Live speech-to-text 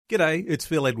G'day, it's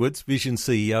Phil Edwards, Vision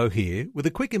CEO here, with a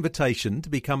quick invitation to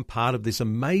become part of this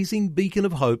amazing beacon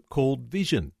of hope called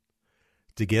Vision.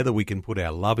 Together we can put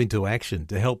our love into action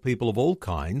to help people of all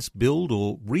kinds build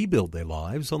or rebuild their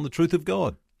lives on the truth of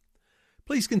God.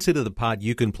 Please consider the part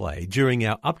you can play during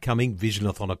our upcoming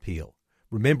Visionathon appeal,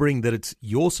 remembering that it's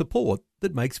your support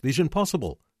that makes Vision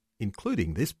possible,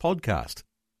 including this podcast.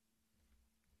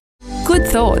 Good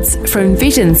thoughts from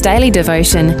Vision's daily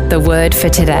devotion, The Word for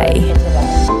Today.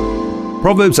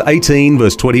 Proverbs 18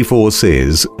 verse 24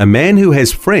 says, "A man who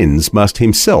has friends must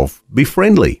himself be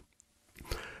friendly."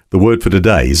 The word for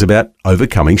today is about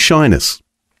overcoming shyness.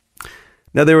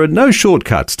 Now, there are no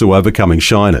shortcuts to overcoming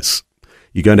shyness.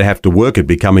 You're going to have to work at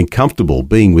becoming comfortable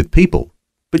being with people,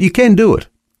 but you can do it.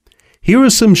 Here are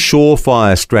some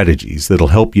surefire strategies that'll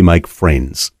help you make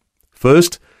friends.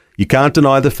 First, you can't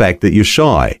deny the fact that you're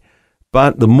shy,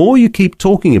 but the more you keep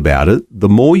talking about it, the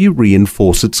more you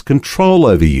reinforce its control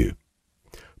over you.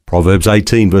 Proverbs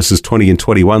 18 verses 20 and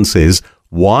 21 says,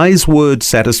 "Wise words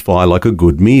satisfy like a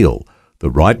good meal. The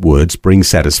right words bring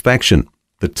satisfaction.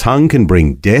 The tongue can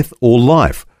bring death or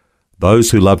life.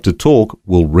 Those who love to talk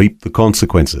will reap the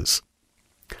consequences."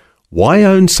 Why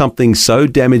own something so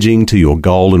damaging to your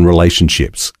goal and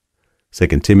relationships?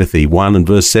 2 Timothy 1 and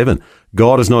verse 7,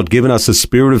 "God has not given us a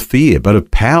spirit of fear, but of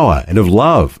power and of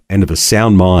love and of a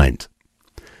sound mind."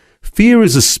 Fear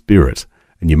is a spirit,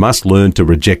 and you must learn to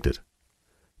reject it.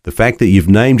 The fact that you've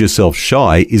named yourself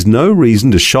shy is no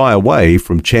reason to shy away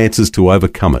from chances to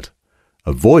overcome it.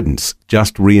 Avoidance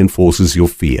just reinforces your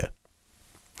fear.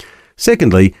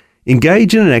 Secondly,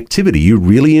 engage in an activity you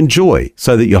really enjoy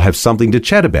so that you'll have something to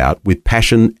chat about with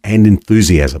passion and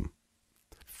enthusiasm.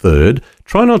 Third,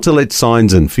 try not to let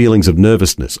signs and feelings of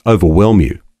nervousness overwhelm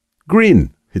you. Grin,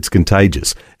 it's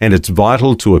contagious, and it's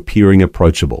vital to appearing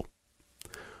approachable.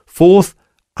 Fourth,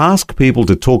 ask people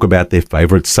to talk about their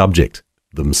favourite subject,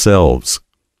 themselves.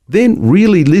 Then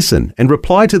really listen and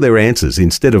reply to their answers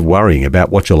instead of worrying about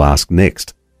what you'll ask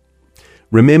next.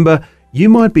 Remember, you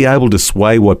might be able to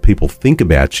sway what people think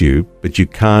about you, but you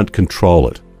can't control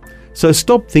it. So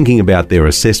stop thinking about their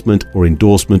assessment or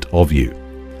endorsement of you.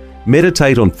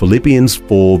 Meditate on Philippians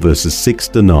 4 verses 6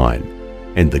 to 9,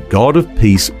 and the God of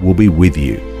peace will be with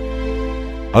you.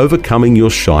 Overcoming your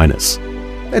shyness.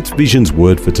 That's Vision's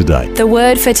Word for Today. The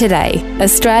Word for Today,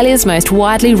 Australia's most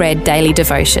widely read daily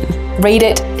devotion. Read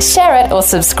it, share it or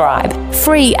subscribe.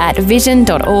 Free at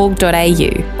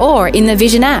vision.org.au or in the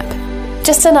Vision app.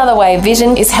 Just another way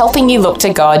Vision is helping you look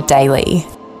to God daily.